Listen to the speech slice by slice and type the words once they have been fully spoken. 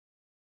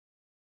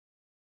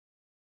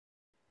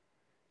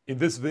In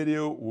this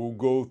video, we'll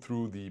go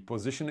through the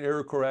position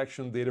error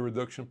correction data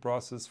reduction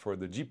process for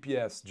the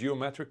GPS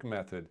geometric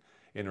method,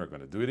 and we're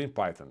going to do it in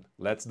Python.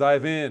 Let's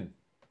dive in.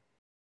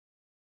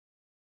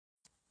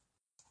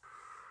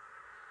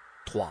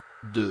 3,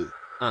 2,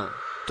 1,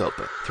 top.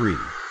 3,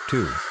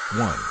 2, 1,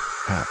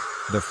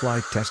 half, the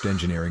flight test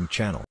engineering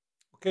channel.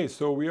 Okay,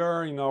 so we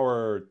are in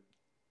our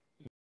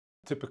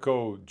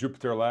typical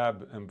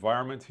JupyterLab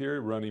environment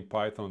here, running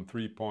Python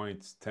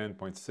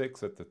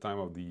 3.10.6 at the time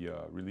of the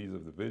release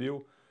of the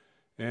video.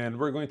 And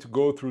we're going to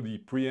go through the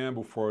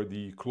preamble for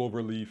the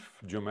cloverleaf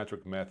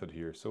geometric method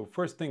here. So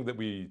first thing that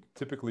we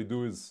typically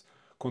do is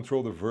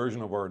control the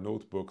version of our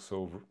notebook.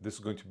 So this is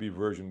going to be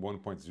version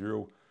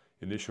 1.0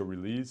 initial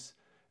release.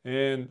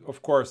 And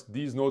of course,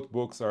 these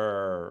notebooks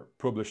are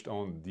published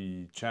on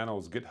the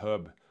channel's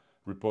GitHub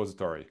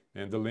repository.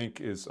 And the link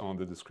is on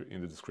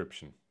in the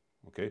description.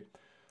 Okay.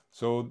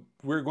 So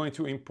we're going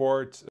to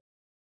import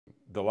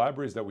the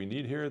libraries that we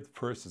need here.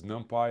 First is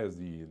NumPy as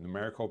the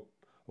numerical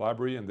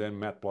library, and then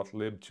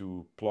matplotlib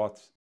to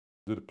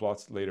do the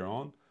plots later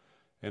on.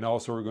 And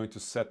also we're going to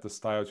set the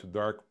style to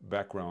dark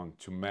background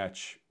to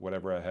match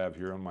whatever I have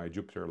here on my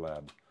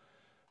JupyterLab.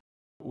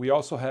 We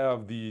also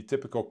have the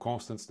typical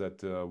constants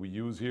that we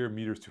use here,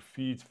 meters to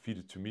feet,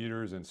 feet to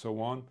meters, and so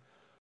on.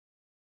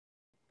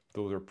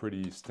 Those are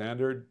pretty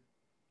standard.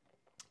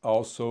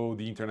 Also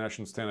the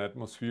international standard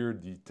atmosphere,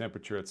 the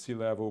temperature at sea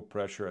level,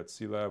 pressure at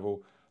sea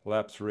level,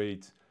 lapse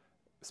rate,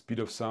 speed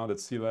of sound at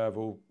sea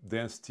level,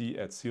 density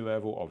at sea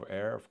level of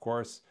air, of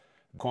course,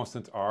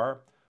 constant R,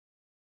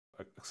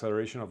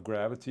 acceleration of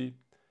gravity,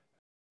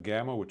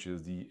 gamma, which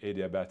is the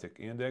adiabatic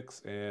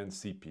index, and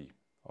CP,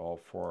 all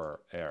for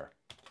air.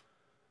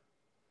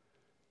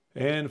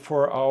 And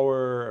for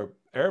our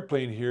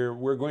airplane here,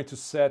 we're going to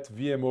set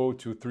VMO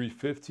to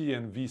 350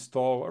 and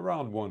VSTOL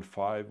around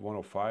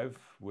 105,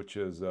 which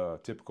is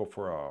typical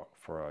for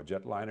a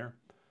jetliner.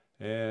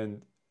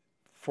 And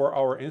for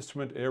our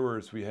instrument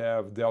errors, we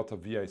have delta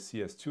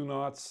VIC as 2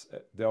 knots,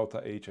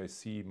 delta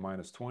HIC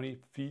minus 20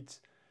 feet,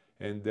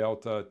 and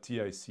delta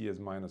TIC as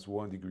minus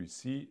 1 degree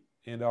C.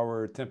 And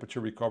our temperature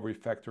recovery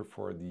factor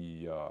for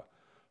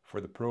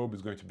the probe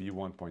is going to be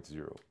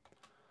 1.0.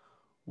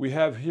 We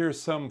have here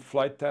some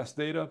flight test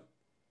data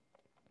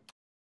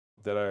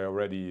that I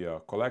already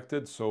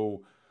collected.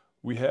 So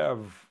we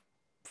have,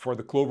 for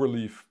the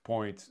cloverleaf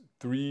point,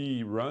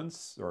 3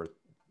 runs, or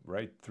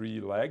right,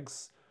 3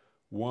 legs.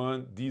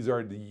 These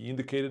are the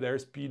indicated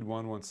airspeed,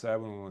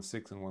 117,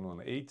 116, and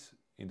 118,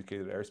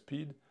 indicated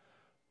airspeed.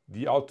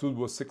 The altitude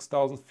was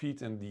 6,000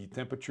 feet and the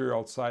temperature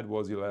outside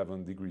was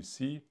 11 degrees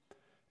C.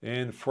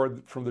 And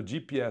from the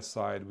GPS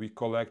side, we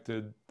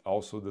collected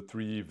also the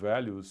 3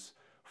 values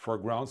for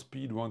ground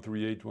speed,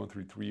 138,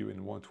 133,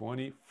 and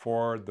 120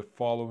 for the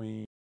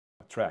following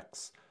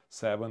tracks,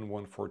 7,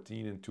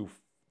 114, and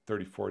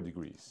 234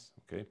 degrees,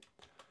 okay?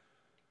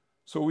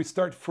 So we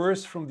start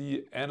first from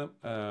the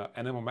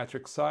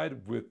Anemometric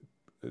side with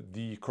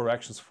the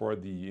corrections for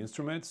the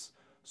instruments.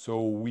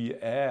 So we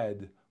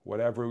add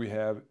whatever we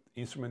have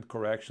instrument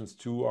corrections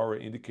to our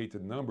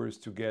indicated numbers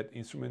to get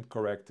instrument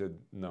corrected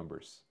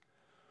numbers.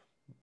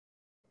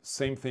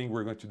 Same thing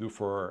we're going to do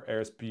for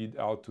airspeed,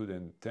 altitude,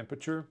 and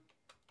temperature.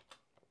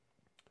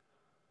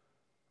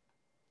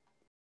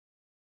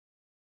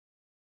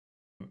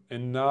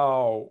 And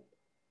now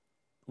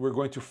we're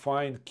going to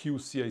find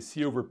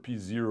QCIC over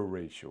P0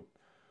 ratio.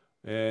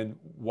 And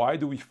why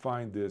do we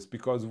find this?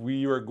 Because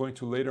we are going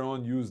to later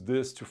on use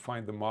this to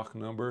find the Mach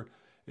number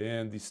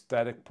and the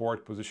static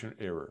port position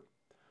error.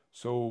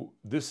 So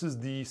this is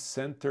the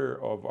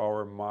center of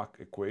our Mach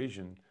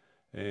equation,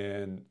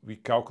 and we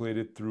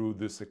calculated through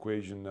this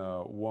equation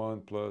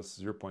 1 plus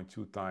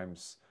 0.2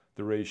 times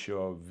the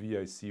ratio of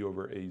VIC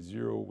over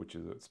A0, which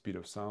is the speed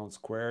of sound,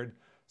 squared,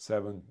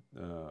 7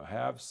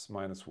 halves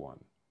minus 1.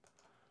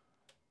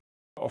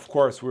 Of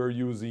course, we're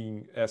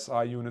using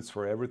SI units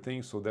for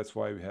everything, so that's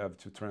why we have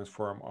to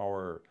transform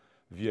our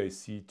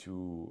VIC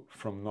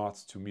from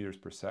knots to meters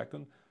per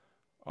second.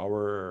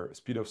 Our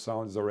speed of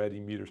sound is already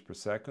meters per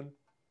second,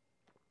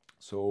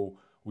 so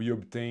we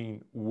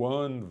obtain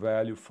one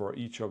value for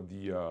each of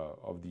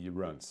the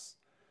runs.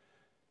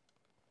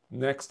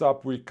 Next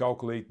up, we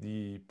calculate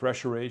the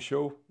pressure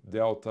ratio,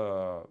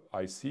 delta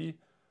IC,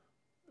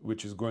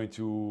 which is going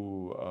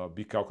to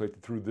be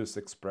calculated through this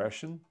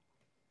expression.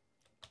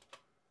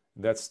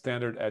 That's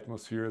standard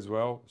atmosphere as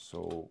well.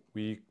 So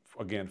we,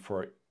 again,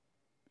 for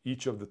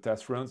each of the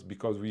test runs,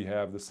 because we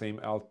have the same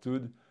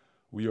altitude,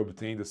 we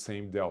obtain the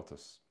same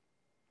deltas.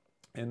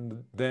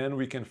 And then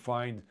we can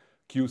find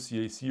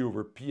QCAC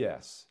over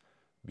PS,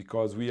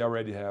 because we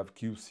already have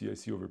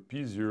QCAC over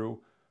P0,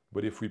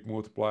 but if we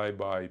multiply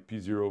by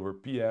P0 over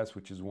PS,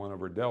 which is 1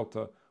 over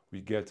delta,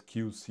 we get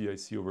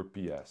QCAC over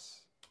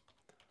PS.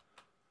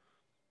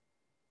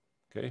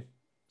 Okay?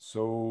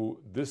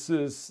 So this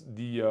is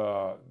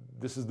the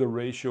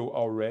ratio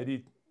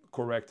already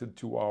corrected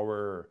to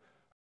our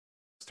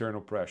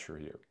external pressure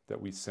here that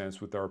we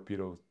sense with our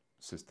pitot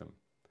system.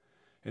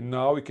 And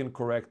now we can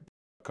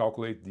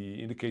calculate the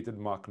indicated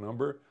Mach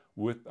number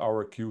with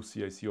our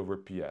QCIC over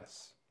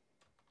PS.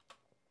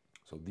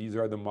 So these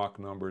are the Mach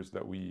numbers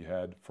that we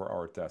had for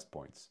our test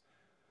points.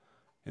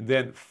 And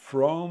then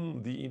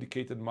from the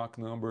indicated Mach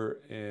number,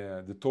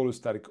 the total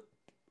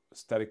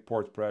static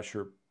port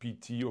pressure,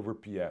 PT over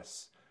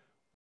PS,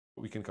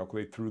 we can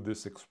calculate through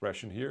this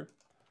expression here.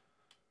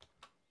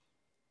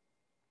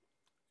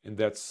 And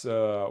that's,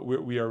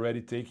 we are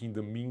already taking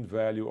the mean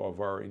value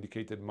of our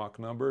indicated Mach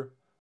number,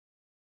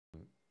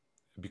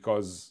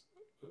 because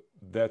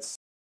that's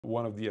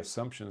one of the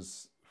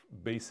assumptions,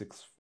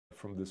 basics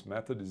from this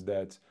method, is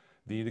that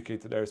the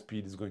indicated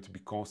airspeed is going to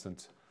be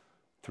constant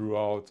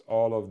throughout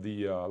all of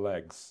the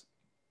legs,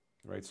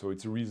 right? So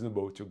it's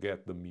reasonable to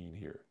get the mean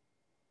here.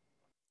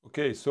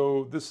 Okay,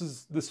 so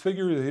this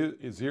figure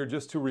is here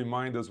just to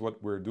remind us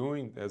what we're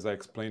doing, as I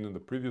explained in the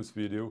previous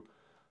video,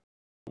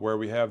 where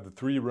we have the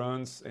 3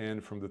 runs,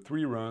 and from the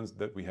 3 runs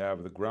that we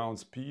have the ground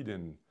speed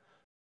and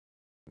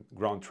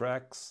ground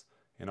tracks,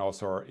 and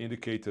also our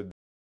indicated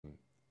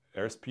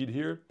airspeed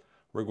here.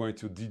 We're going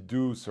to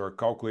deduce or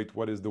calculate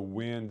what is the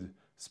wind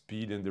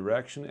speed and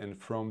direction, and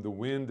from the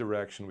wind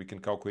direction we can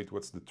calculate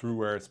what's the true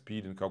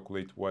airspeed and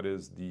calculate what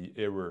is the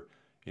error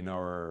in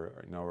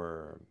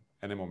our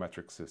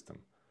anemometric system.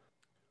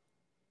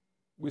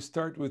 We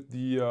start with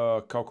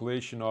the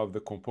calculation of the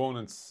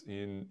components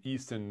in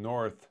east and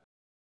north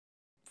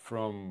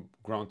from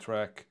ground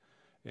track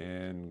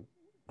and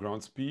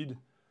ground speed.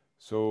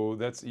 So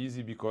that's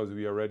easy because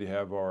we already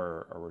have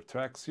our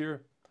tracks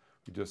here.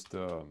 We just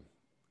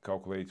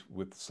calculate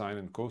with sine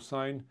and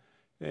cosine.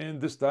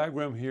 And this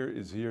diagram here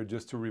is here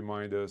just to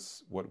remind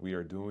us what we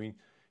are doing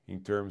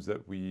in terms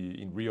that we,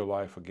 in real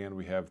life, again,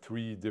 we have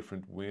 3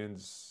 different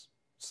winds,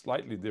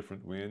 slightly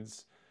different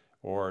winds,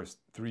 or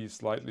 3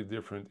 slightly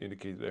different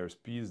indicated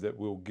airspeeds that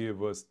will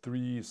give us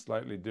 3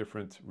 slightly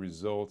different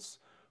results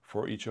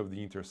for each of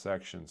the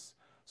intersections.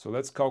 So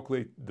let's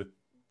calculate the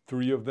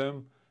 3 of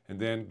them and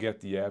then get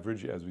the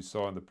average as we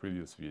saw in the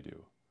previous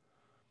video.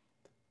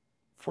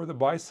 For the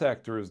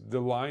bisectors, the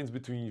lines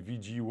between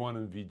VG1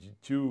 and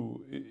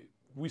VG2,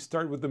 we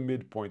start with the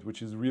midpoint,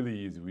 which is really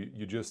easy.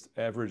 You just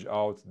average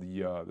out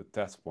the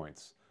test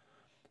points,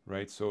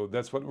 right? So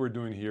that's what we're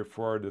doing here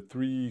for the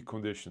 3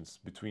 conditions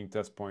between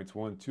test points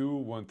 1, 2,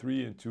 1,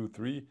 3, and 2,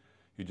 3.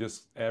 You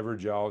just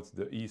average out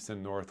the east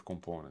and north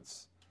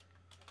components,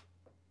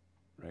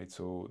 right?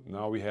 So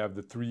now we have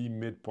the 3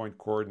 midpoint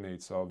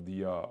coordinates of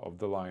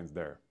the lines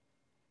there.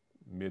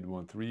 Mid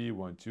 1, 3,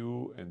 1,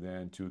 2, and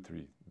then 2,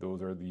 3.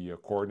 Those are the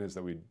coordinates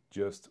that we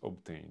just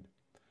obtained.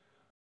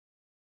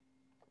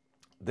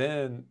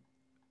 Then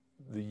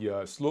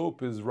the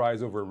slope is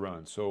rise over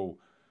run. So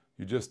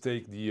you just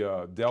take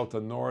the delta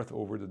north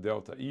over the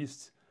delta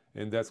east,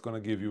 and that's going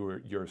to give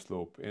you your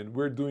slope. And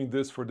we're doing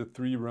this for the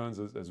 3 runs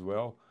as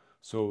well.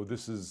 So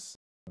this is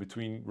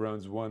between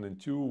runs 1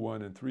 and 2,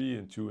 1 and 3,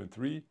 and 2 and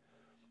 3.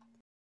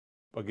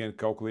 Again,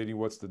 calculating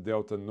what's the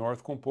delta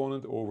north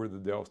component over the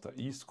delta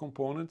east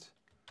component.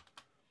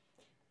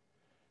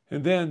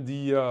 And then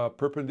the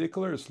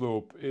perpendicular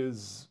slope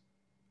is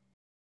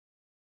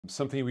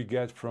something we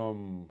get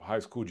from high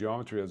school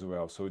geometry as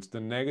well. So it's the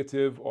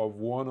negative of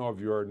one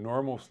of your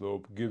normal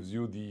slope gives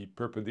you the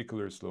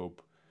perpendicular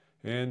slope.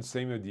 And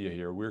same idea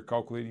here. We're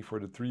calculating for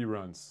the 3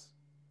 runs.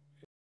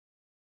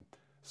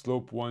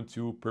 Slope 1,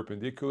 2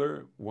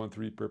 perpendicular, 1,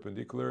 3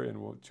 perpendicular, and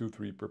 1, 2,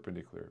 3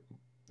 perpendicular.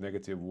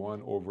 Negative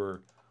 1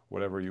 over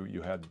whatever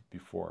you had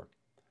before.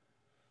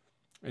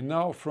 And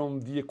now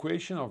from the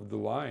equation of the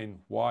line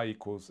y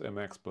equals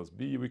mx plus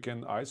b, we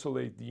can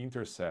isolate the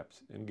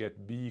intercept and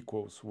get b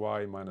equals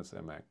y minus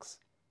mx.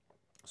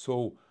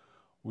 So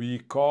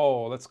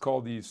let's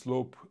call the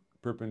slope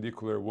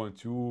perpendicular 1,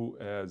 2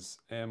 as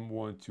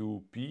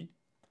m12p,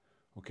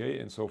 okay,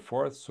 and so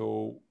forth.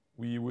 So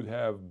we would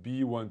have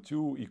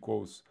b12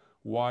 equals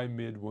y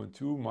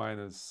mid12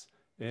 minus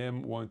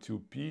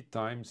m12p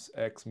times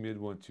x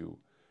mid12.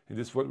 And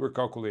this is what we're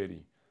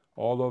calculating.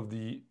 All of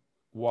the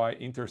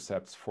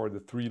y-intercepts for the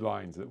 3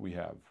 lines that we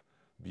have.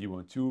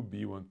 b12,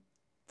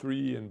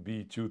 b13, and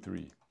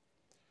b23.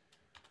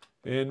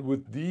 And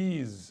with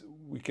these,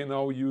 we can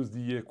now use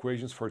the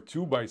equations for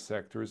 2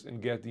 bisectors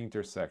and get the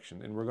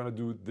intersection. And we're going to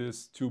do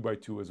this 2 by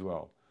 2 as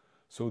well.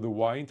 So the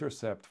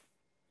y-intercept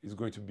is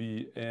going to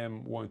be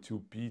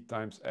m12p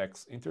times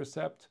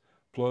x-intercept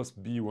plus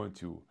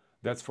b12.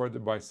 That's for the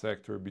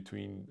bisector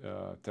between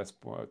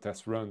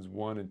test runs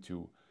 1 and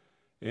 2.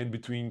 And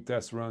between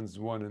test runs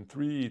 1 and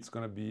 3, it's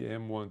going to be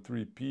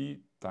m13p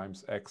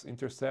times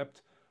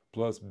x-intercept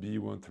plus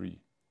b13.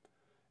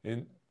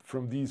 And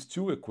from these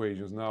 2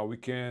 equations now, we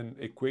can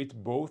equate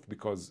both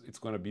because it's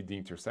going to be the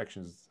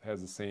intersections, has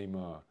the same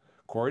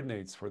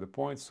coordinates for the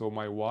points. So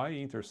my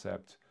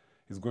y-intercept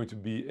is going to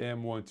be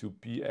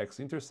m12p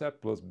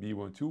x-intercept plus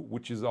b12,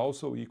 which is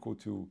also equal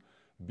to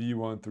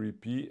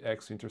b13p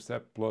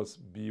x-intercept plus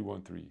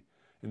b13.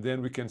 And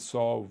then we can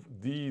solve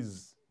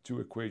these 2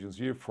 equations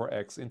here for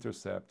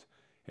x-intercept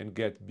and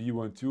get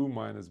b12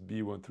 minus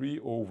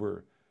b13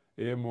 over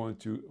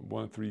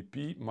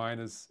m13p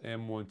minus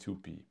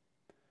m12p.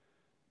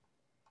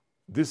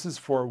 This is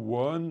for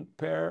one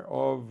pair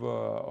of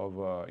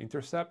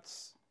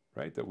intercepts,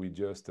 right, that we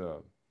just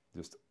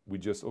We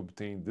just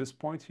obtained this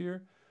point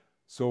here.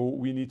 So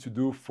we need to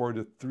do for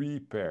the 3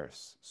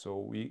 pairs. So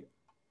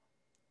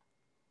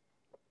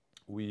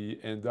we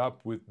end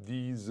up with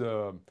these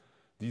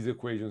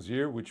equations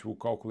here, which will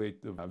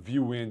calculate the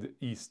v-wind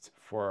east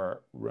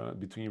for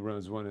between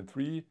runs 1 and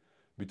 3,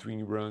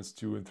 between runs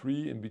 2 and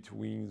 3, and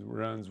between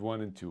runs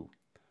 1 and 2.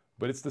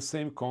 But it's the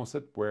same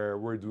concept where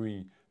we're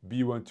doing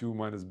B12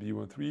 minus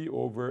B13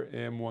 over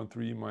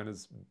M13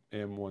 minus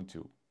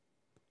M12.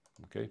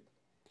 Okay?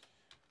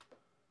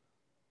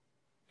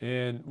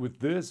 And with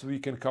this, we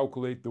can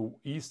calculate the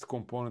east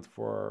component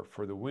for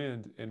the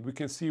wind, and we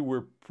can see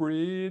we're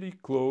pretty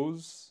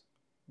close.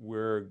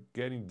 We're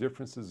getting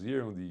differences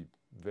here on the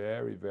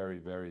very, very,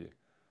 very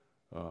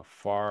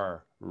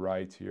far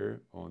right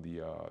here on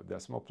the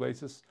decimal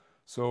places.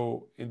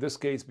 So in this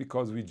case,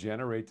 because we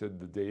generated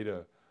the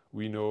data,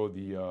 we know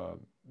the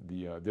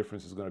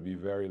difference is going to be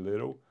very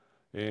little,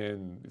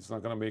 and it's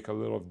not going to make a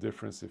little of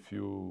difference if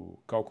you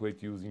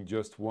calculate using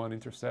just one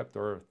intercept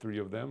or 3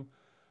 of them.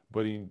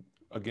 But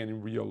again,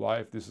 in real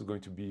life, this is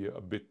going to be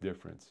a bit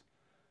different.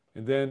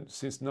 And then,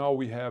 since now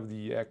we have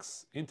the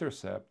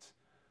x-intercept,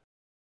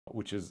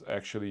 which is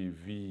actually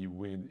v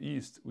wind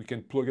east, we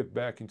can plug it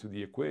back into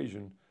the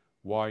equation.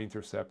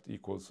 Y-intercept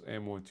equals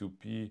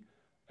M12P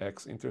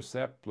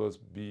x-intercept plus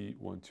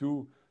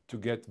B12 to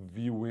get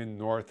v wind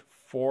north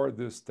for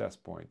this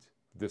test point,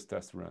 this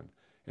test run.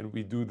 And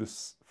we do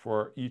this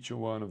for each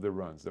one of the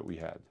runs that we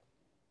had.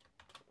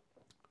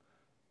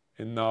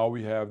 And now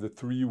we have the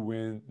 3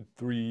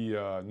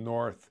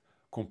 north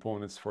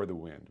components for the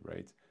wind,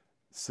 right?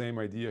 Same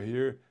idea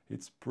here.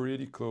 It's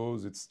pretty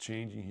close. It's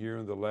changing here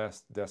in the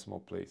last decimal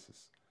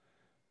places.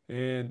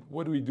 And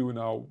what do we do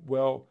now?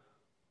 Well,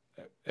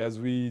 as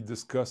we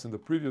discussed in the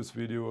previous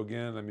video,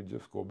 again, let me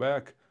just go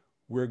back.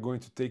 We're going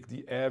to take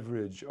the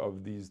average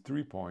of these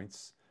 3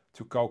 points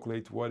to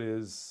calculate what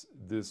is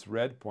this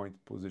red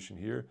point position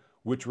here,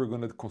 which we're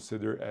going to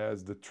consider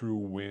as the true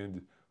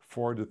wind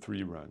for the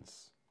 3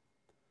 runs.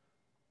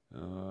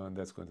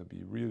 That's going to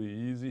be really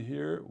easy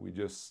here. We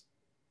just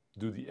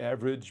do the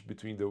average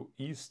between the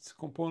east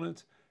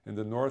component and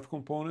the north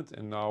component,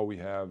 and now we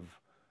have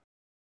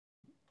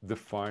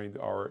defined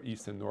our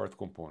east and north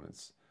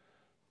components.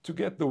 To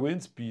get the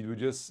wind speed, we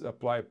just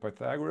apply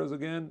Pythagoras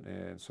again,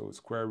 and so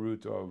square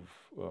root of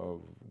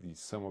the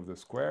sum of the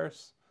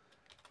squares,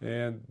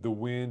 and the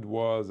wind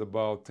was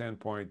about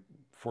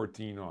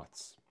 10.14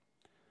 knots.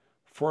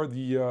 For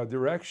the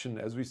direction,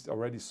 as we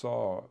already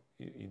saw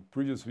in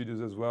previous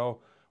videos as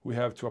well, we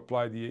have to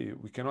apply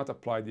we cannot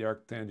apply the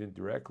arctangent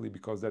directly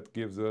because that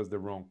gives us the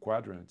wrong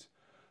quadrant.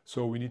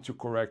 So we need to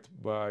correct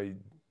by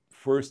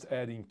first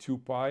adding 2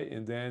 pi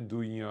and then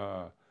doing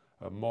a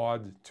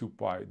mod 2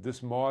 pi.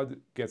 This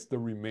mod gets the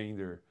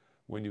remainder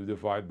when you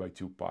divide by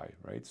 2 pi,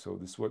 right? So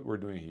this is what we're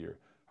doing here.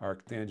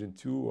 Arctangent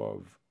 2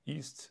 of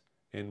east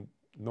and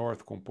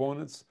north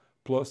components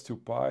plus 2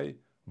 pi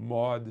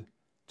mod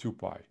 2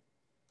 pi.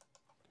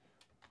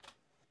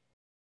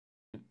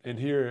 And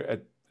here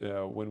at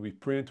when we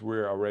print,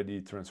 we're already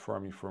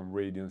transforming from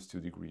radians to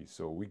degrees.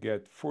 So we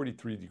get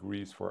 43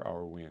 degrees for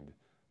our wind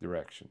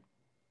direction.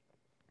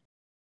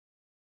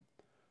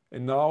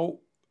 And now,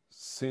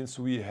 since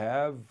we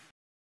have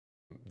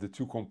the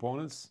 2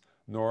 components,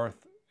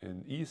 north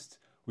and east,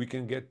 we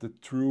can get the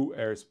true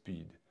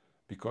airspeed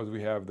because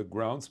we have the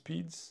ground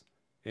speeds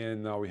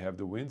and now we have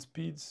the wind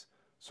speeds.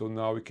 So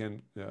now we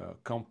can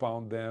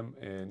compound them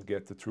and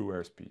get the true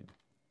airspeed.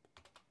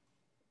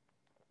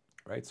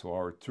 Right? So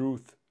our true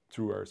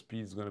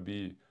airspeed is going to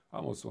be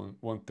almost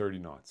 130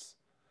 knots.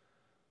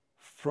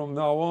 From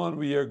now on,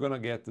 we are going to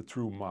get the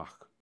true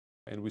Mach,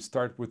 and we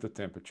start with the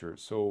temperature.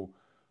 So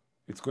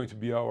it's going to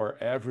be our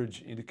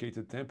average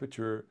indicated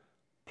temperature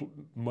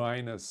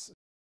minus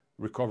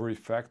recovery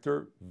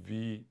factor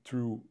V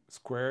true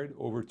squared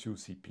over 2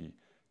 CP.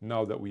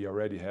 Now that we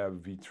already have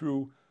V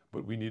true,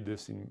 but we need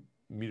this in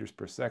meters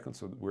per second,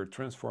 so we're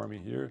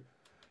transforming here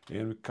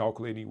and we're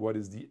calculating what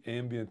is the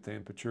ambient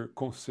temperature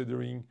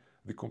considering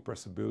the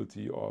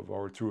compressibility of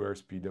our true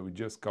airspeed that we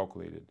just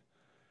calculated.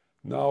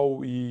 Now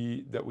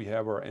that we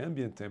have our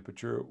ambient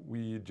temperature,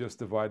 we just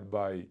divide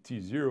by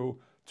T0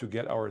 to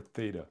get our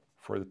theta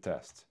for the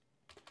test.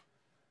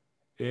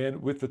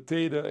 And with the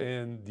theta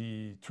and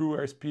the true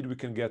airspeed, we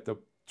can get the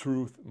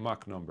true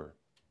Mach number.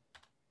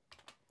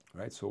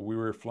 Right? So we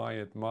were flying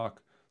at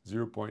Mach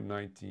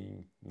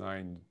 0.199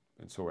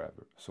 and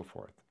so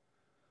forth.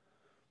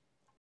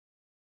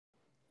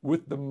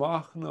 With the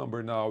Mach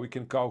number now, we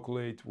can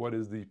calculate what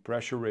is the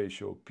pressure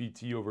ratio,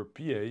 PT over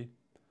PA,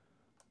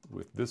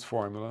 with this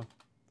formula.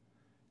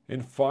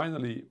 And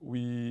finally,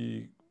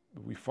 we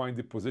find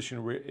the position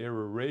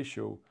error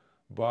ratio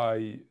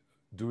by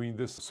doing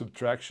this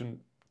subtraction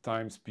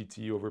times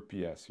PT over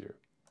PS here.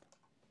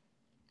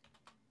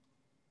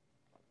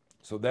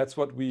 So that's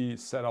what we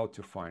set out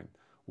to find.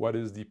 What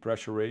is the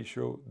pressure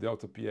ratio,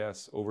 delta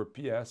PS over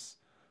PS,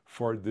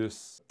 for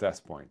this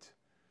test point?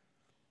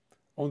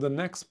 On the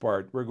next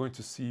part, we're going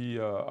to see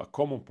a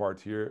common part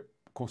here,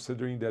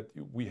 considering that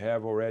we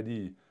have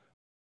already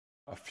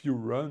a few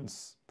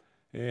runs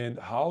And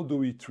how do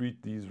we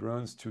treat these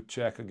runs to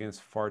check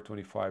against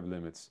FAR25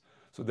 limits?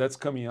 So that's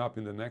coming up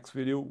in the next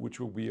video, which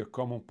will be a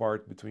common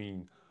part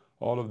between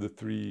all of the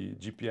 3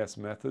 GPS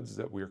methods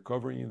that we're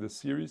covering in the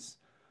series.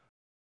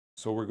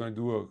 So we're going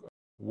to do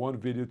one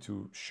video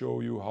to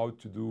show you how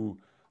to do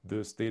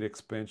the state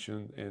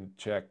expansion and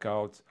check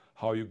out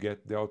how you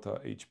get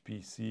delta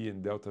HPC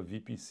and delta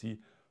VPC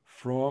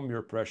from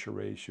your pressure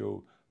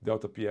ratio,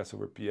 delta PS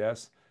over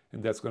PS,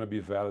 and that's going to be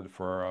valid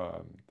for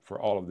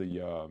all of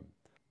the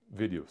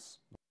videos.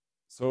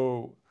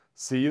 So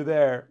see you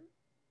there.